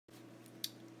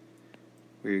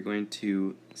we're going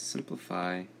to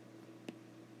simplify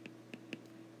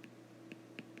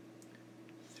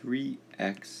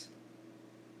 3x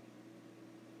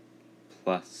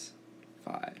plus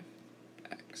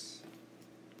 5x.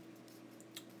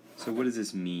 So what does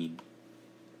this mean?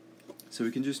 So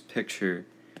we can just picture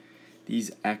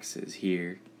these x's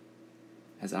here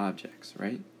as objects,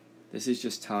 right? This is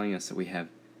just telling us that we have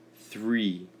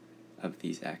 3 of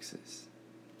these x's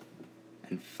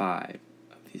and 5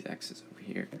 of these x's over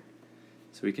here.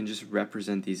 So we can just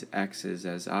represent these x's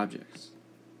as objects.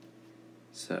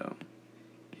 So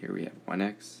here we have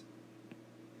 1x,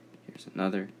 here's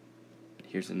another,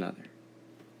 here's another.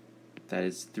 That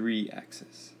is 3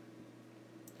 x's.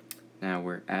 Now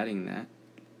we're adding that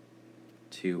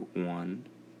to 1,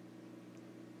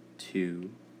 2,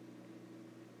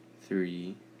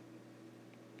 3,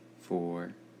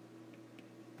 4,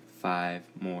 5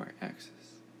 more x's,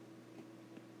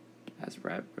 as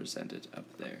represented up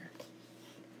there.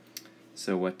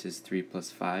 So what does 3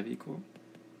 plus 5 equal?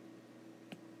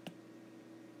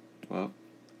 Well,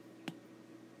 it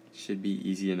should be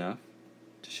easy enough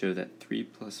to show that 3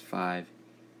 plus 5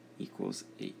 equals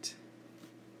 8.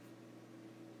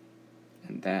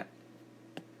 And that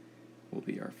will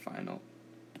be our final,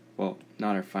 well,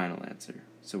 not our final answer.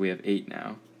 So we have 8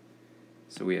 now.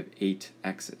 So we have 8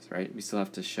 x's, right? We still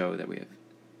have to show that we have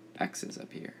x's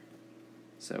up here.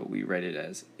 So we write it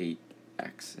as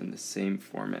 8x in the same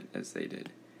format as they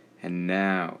did. And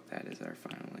now that is our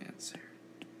final answer.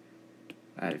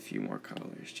 I add a few more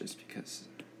colors just because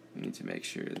we need to make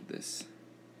sure that this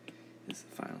is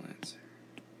the final answer.